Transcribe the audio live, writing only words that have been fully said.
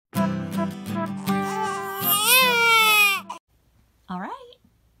All right.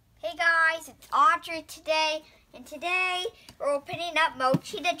 Hey guys, it's Audrey today, and today we're opening up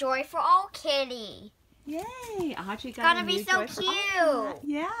Mochi the Joy for All kitty. Yay! Audrey got Gonna a be new so toy for cute. all cat.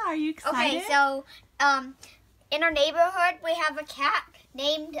 Yeah, are you excited? Okay, so in our neighborhood we have a cat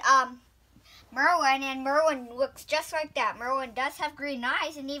named Merwin, and Merwin looks just like that. Merwin does have green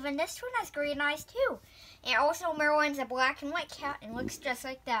eyes, and even this one has green eyes too. And also Merwin's a black and white cat and looks just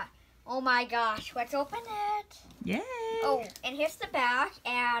like that. Oh my gosh, let's open it. Yay! Oh, and here's the back,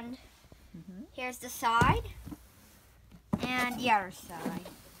 and here's the side, and the other side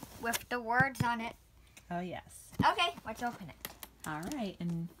with the words on it. Oh yes. Okay, let's open it. All right,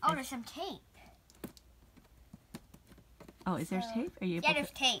 and Oh, there's some tape. oh, is there tape? Are you able Yeah,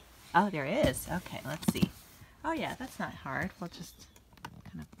 there's tape. Oh, there is. Okay, let's see. Oh yeah, that's not hard. We'll just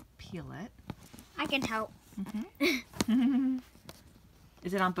kind of peel it. I can help.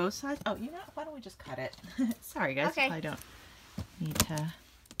 Is it on both sides? Oh, you know, why don't we just cut it? Sorry, guys. Okay. I don't need to.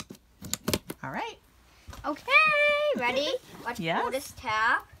 All right. Okay, ready? Let's pull this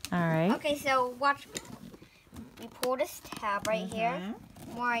tab. All right. Okay, so watch. We pull this tab right here.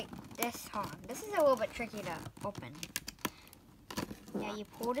 Right this on. This is a little bit tricky to open. Yeah, you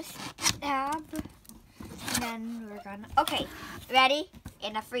pull this tab, and then we're gonna. Okay, ready?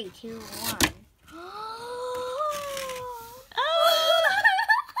 In a 3, 2, 1.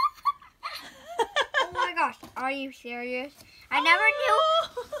 Oh my gosh, are you serious? I never knew.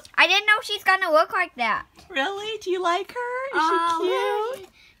 I didn't know she's gonna look like that. Really? Do you like her? Is she cute?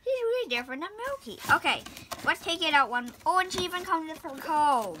 She's really different than Milky. Okay, let's take it out one. Oh, and she even comes with her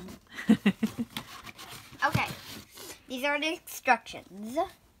comb. Okay, these are the instructions.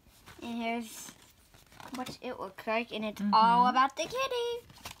 And here's what it looks like, and it's all about the kitty.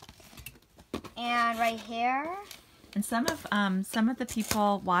 And right here. And some of the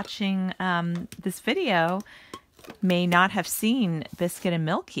people watching this video may not have seen Biscuit and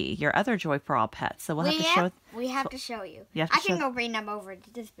Milky, your other Joy for All pets. So we'll have to show. We have to show you. I can go bring them over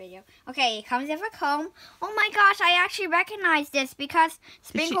to this video. Okay, it comes with a comb. Oh my gosh, I actually recognize this because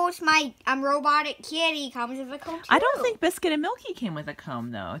Sprinkles, my robotic kitty, comes with a comb too. I don't think Biscuit and Milky came with a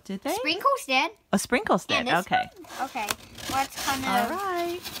comb though, did they? Sprinkles did. Oh, Sprinkles did. Okay. Okay, let's kind of. All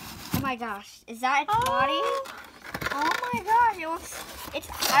right. Oh my gosh, is that its body? Oh my gosh, it looks.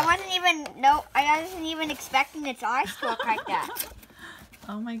 I wasn't even expecting its eyes to look like that.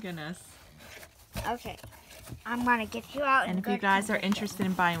 Oh my goodness. Okay, I'm gonna get you out. And if you guys are interested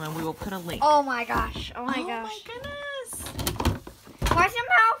in buying one, we will put a link. Oh my gosh! Oh my gosh! Oh my goodness! Why's your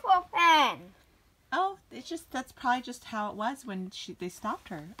mouth open? Oh, that's probably just how it was when they stopped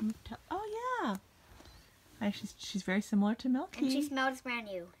her. Oh yeah. She's very similar to Milky. And she smells brand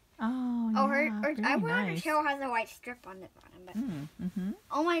new. Oh, oh, yeah. I wonder her tail has a white strip on the bottom. But,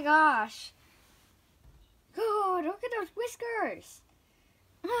 Oh my gosh! Oh, look at those whiskers!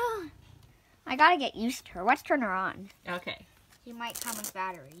 I gotta get used to her. Let's turn her on. Okay. She might come with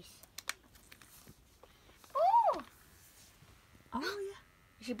batteries. Oh! Oh yeah.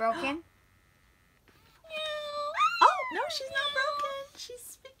 Is she broken? Oh no, she's not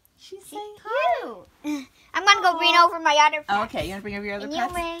broken. She's saying hi. Cute. I'm gonna go bring over my other pets. Okay, you gonna bring over your other and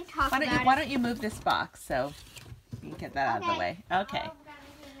pets? You may talk why don't you move this box so you can get that out of the way? Okay.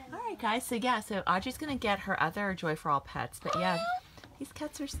 All right, guys. So yeah, so Audrey's gonna get her other Joy for All pets, but yeah, these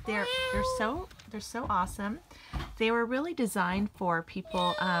cats are they're so awesome. They were really designed for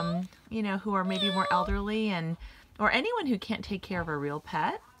people, you know, who are maybe more elderly or anyone who can't take care of a real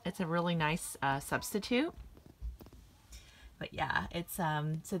pet. It's a really nice substitute. But yeah, it's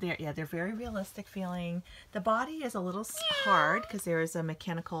so they're very realistic feeling. The body is a little hard because there is a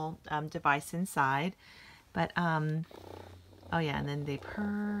mechanical device inside. But oh yeah, and then they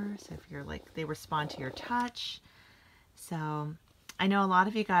purr. So if you're they respond to your touch. So I know a lot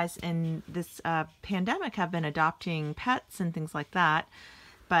of you guys in this pandemic have been adopting pets and things like that.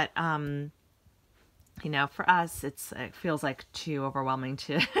 But you know, for us, it feels like too overwhelming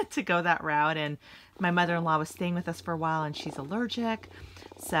to go that route. And my mother-in-law was staying with us for a while, and she's allergic.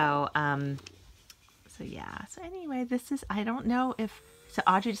 So, so yeah. So anyway, this is, I don't know if, so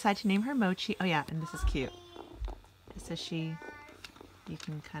Audrey decided to name her Mochi. Oh yeah, and this is cute. So you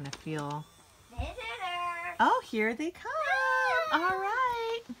can kind of feel. Visitor. Oh, here they come. All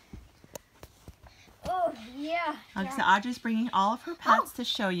right. Oh, yeah. Okay, so Audrey's bringing all of her pets to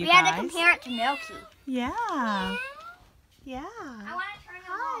show you guys. We had to compare it to Milky. Yeah. Yeah. I want to turn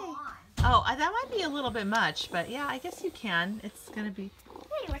them all on. Oh, that might be a little bit much, but yeah, I guess you can. It's going to be...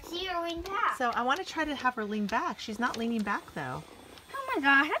 Hey, let's see her lean back. So I want to try to have her lean back. She's not leaning back, though. Oh my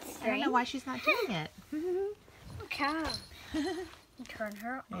gosh, that's strange. I don't know why she's not doing it. Okay. Turn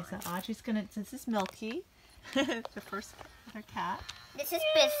her on. Okay, so Audrey's going to... This is Milky. The first other cat. This is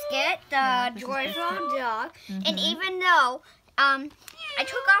Biscuit, the joyful dog. Mm-hmm. And even though I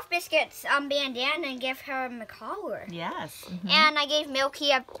took off Biscuit's bandana and gave her a collar. Yes. Mm-hmm. And I gave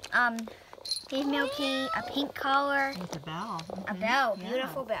Milky a pink collar. With a bell. Mm-hmm. A bell, Yeah.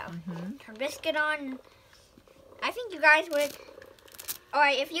 beautiful bell. Mm-hmm. Turn Biscuit on. I think you guys would.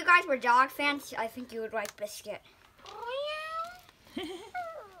 Alright, if you guys were dog fans, I think you would like Biscuit.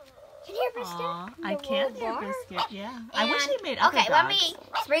 Can you hear Biscuit? Aw, The I can little hear bar? Biscuit, yeah. I wish And- they made other Okay, dogs. let me.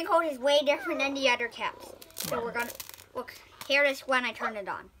 Sprinkles is way different than the other cats. So Yeah. we're gonna look. Here it is when I turn it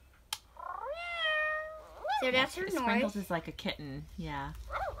on. So that's her Sprinkles noise. is like a kitten, yeah.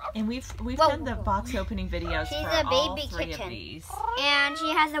 And we've Whoa, done the whoa, whoa. box opening videos She's for a all baby 3 kitten. of these. And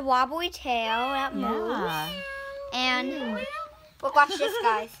she has a wobbly tail that moves. Yeah. And look, watch this,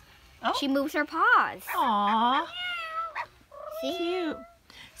 guys. Oh. She moves her paws. Aww, See? cute.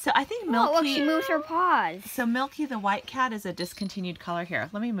 So I think Oh, look, Milky. she moves her paws. So Milky the white cat is a discontinued color here.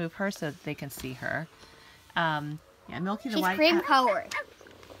 Let me move her so that they can see her. Yeah, Milky the She's white cream cat. colored.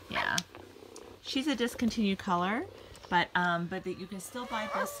 Yeah. She's a discontinued color, but that you can still buy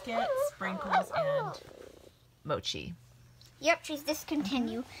Biscuit, Sprinkles, and Mochi. Yep, she's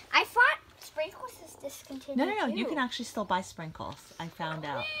discontinued. I thought Sprinkles is discontinued. No, you too. can actually still buy Sprinkles. I found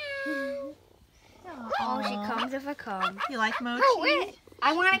out. Oh, she comes with a comb. You like Mochi? Oh, wait.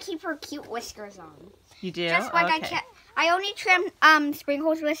 I want to keep her cute whiskers on. You do? Just like Okay. I only trimmed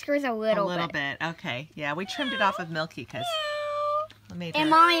Sprinkles whiskers a little bit. Okay. Yeah, we trimmed it off of Milky because I made her. And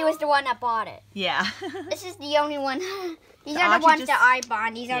Mommy was the one that bought it. Yeah. This is the only one. These So are the Audrey ones just- that I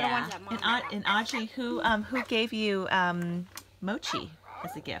bought. These are the Yeah. ones that Mom And Audrey, who gave you Mochi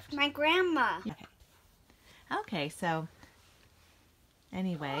as a gift? My grandma. Okay. Okay, so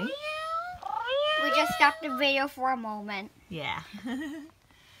anyway, We just stopped the video for a moment. yeah.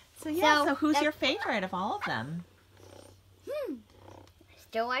 So who's that- your favorite of all of them?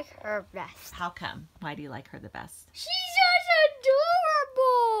 Still like her best. How come? Why do you like her the best? She's just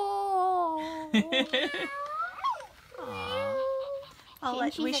adorable. Well,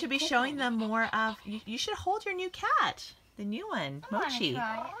 She's we a should be kitten. showing them more of. You should hold your new cat, the new one, Mochi. Okay,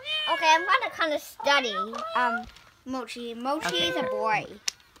 I'm gonna kind of study Mochi. Mochi Okay, is a sure. boy.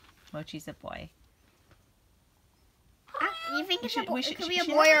 Mochi's a boy. You think it's a boy? It could be a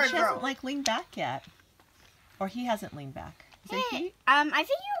she boy or a hasn't- She hasn't girl. like leaned back yet, or he hasn't leaned back. Is it he? I think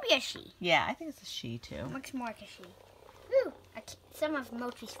it would be a she. Yeah, I think it's a she too. Looks more like a she. Ooh, some of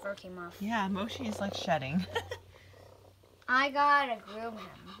Mochi's fur came off. Yeah, Mochi is like shedding. I gotta groom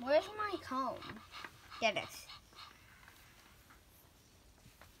him. Where's my comb? Get this.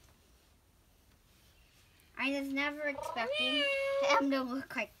 I was never expecting him to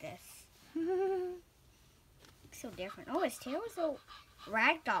look like this. Looks so different. Oh, his tail is so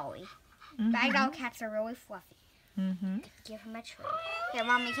ragdolly. Ragdoll cats are really fluffy. Mm-hmm. Give him a trim. Here,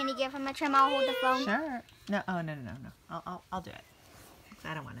 Mommy, can you give him a trim? I'll hold the phone. Sure. No. Oh no. I'll do it. 'Cause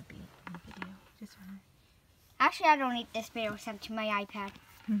I don't want to be in the video. Just wanna... Actually, I don't need this video sent to my iPad.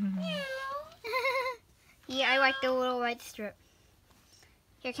 Yeah, I like the little white strip.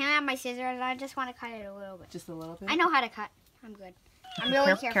 Here, can I have my scissors? I just want to cut it a little bit. Just a little bit. I know how to cut. I'm good. I'm Be really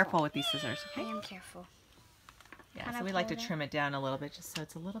careful careful. with these scissors. I Okay. am careful. Yeah. Kind So of we like to hold it. trim it down a little bit, just so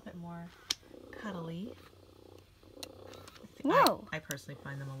it's a little bit more cuddly. Whoa. I personally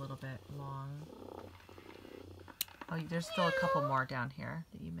find them a little bit long. Oh, there's still a couple more down here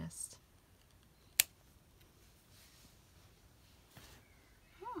that you missed.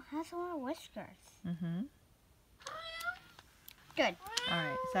 Oh, that's a lot of whiskers. Mm-hmm. Good. All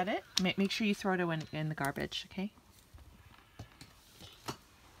right. Is that it? Make sure you throw it in the garbage, okay?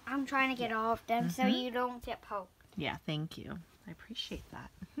 I'm trying to get all of them so Mhm. you don't get poked. Yeah. Thank you. I appreciate that.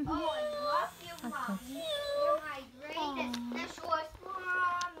 Oh, I love you, Mommy. You're my greatest, specialist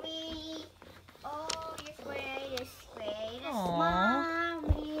Mommy. Oh, you're greatest, Aw.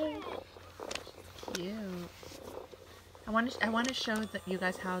 Mommy. Cute. I want to show that you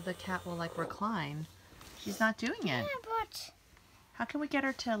guys how the cat will like recline. She's not doing it. Yeah, but How can we get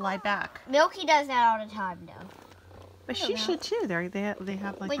her to lie back? Milky does that all the time, though. But I don't she know. should too. They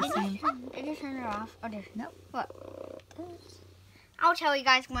have like Wait, the did same. you turn it off? Oh, there. Nope. What? I'll tell you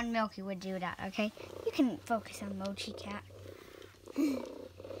guys when Milky would do that, okay? You can focus on Mochi Cat.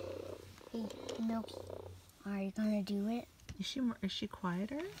 Hey, Milky, are you gonna do it? Is she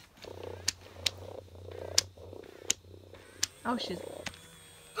quieter? Oh, she's.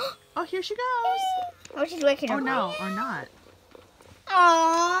 Oh, here she goes. Oh, she's licking her Oh butt. no, or not.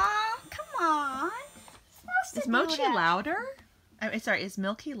 Aw, come on. Supposed to Is do Mochi that. louder? Sorry, is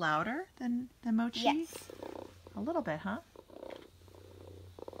Milky louder than Mochi? Yes. A little bit, huh?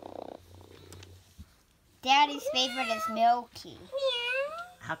 Daddy's favorite is Milky.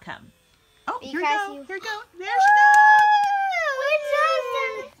 How come? Oh, Because here we go. you- Here we go. There she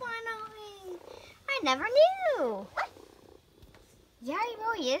goes. Finally. I never knew. Yeah, he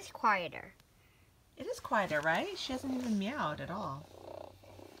really is quieter. It is quieter, right? She hasn't even meowed at all.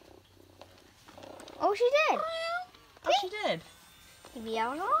 Oh, she did. Oh, she did. He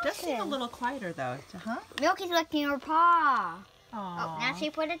meowed Does seem a often. little quieter though, huh? Milky's licking her paw. Aww. Oh, now she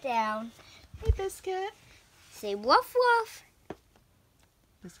put it down. Hey, Biscuit. Say woof woof.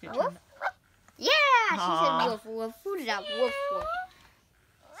 Biscuit. Woof. Yeah, she Aw. said woof woof. Who did that woof woof?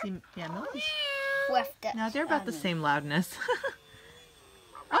 See, yeah, Milky's. Woofed it. Now they're about the same loudness.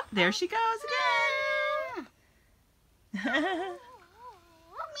 Oh, there she goes again.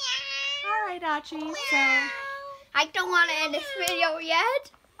 All right, Audrey. So, I don't want to end this video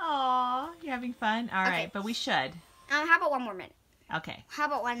yet. aw, you're having fun. All right, Okay. but we should. How about one more minute? Okay. How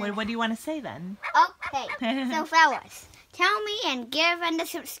about one minute? What do you want to say then? Okay, so fellas, tell me and give in the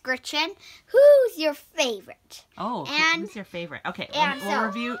subscription who's your favorite. Oh, And- who's your favorite? Okay, and we'll so-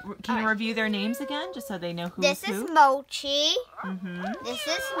 review. Can you review their names again, just so they know who's This who? is Mochi. Mm-hmm. This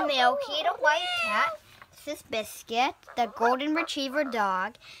is Milky, the white cat. This is Biscuit, the golden retriever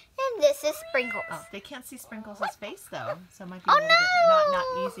dog. And this is Sprinkles. Oh, they can't see Sprinkles' face though, so it might be Oh, a little bit not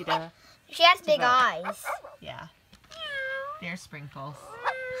no! easy to. She has big vote. eyes. Yeah. There's Sprinkles.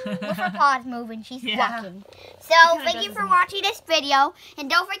 With her paws moving, she's Yeah. walking. So, kinda thank you does for that. watching this video. And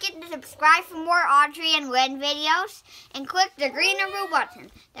don't forget to subscribe for more Audrey and Lynn videos. And click the green and blue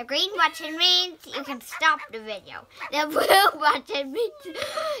button. The green button means you can stop the video. The blue button means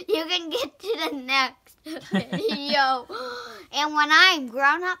you can get to the next video. And when I'm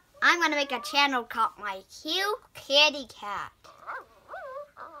grown up, I'm going to make a channel called My Cute Kitty Cat.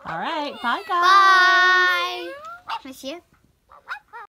 All right. Bye, guys. Bye. Miss you?